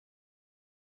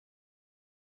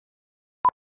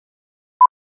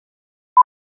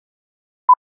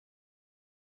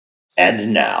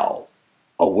And now,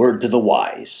 a word to the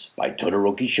wise by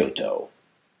Todoroki Shouto.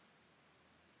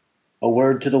 A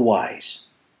word to the wise.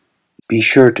 Be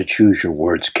sure to choose your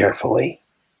words carefully.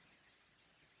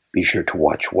 Be sure to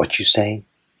watch what you say,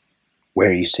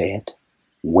 where you say it,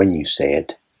 when you say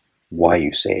it, why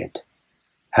you say it,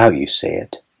 how you say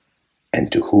it,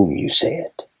 and to whom you say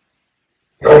it.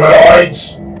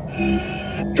 Humanoids,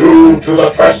 due to the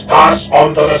trespass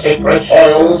onto the sacred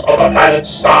soils of the planet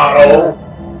Shouto,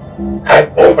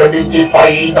 and openly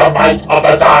defying the might of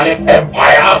the Dalek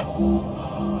Empire,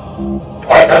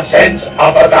 by consent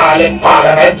of the Dalek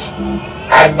Parliament,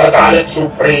 and the Dalek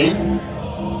Supreme,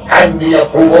 and the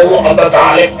approval of the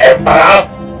Dalek Emperor,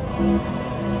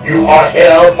 you are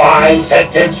hereby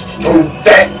sentenced to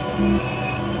death.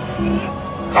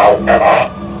 However,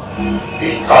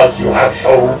 because you have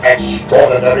shown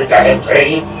extraordinary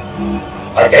gallantry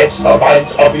against the might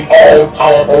of the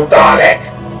all-powerful Dalek,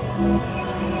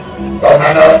 the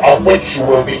manner of which you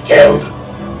will be killed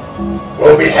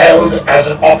will be held as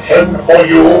an option for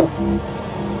you.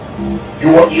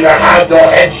 You will either have your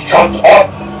heads chopped off,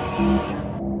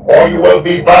 or you will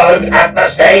be burned at the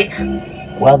stake.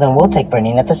 Well, then we'll take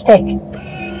burning at the stake.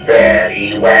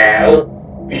 Very well.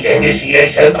 The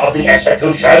initiation of the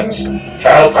executions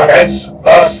shall commence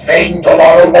first thing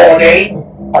tomorrow morning.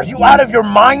 Are you out of your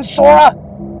mind, Sora?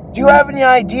 Do you have any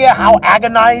idea how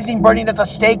agonizing burning at the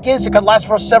stake is? It could last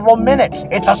for several minutes.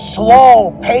 It's a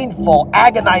slow, painful,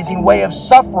 agonizing way of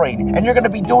suffering, and you're going to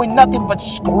be doing nothing but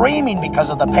screaming because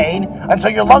of the pain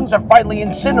until your lungs are finally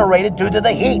incinerated due to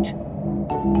the heat.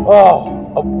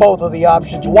 Oh, of both of the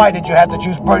options, why did you have to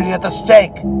choose burning at the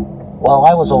stake? Well,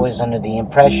 I was always under the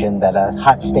impression that a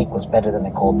hot steak was better than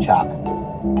a cold chop.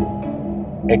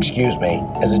 Excuse me,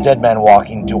 as a dead man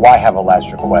walking, do I have a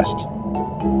last request?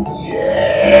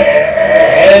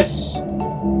 Yes?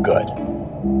 Good.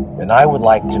 Then I would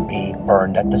like to be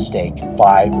burned at the stake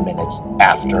 5 minutes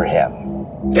after him.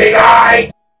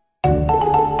 Denied!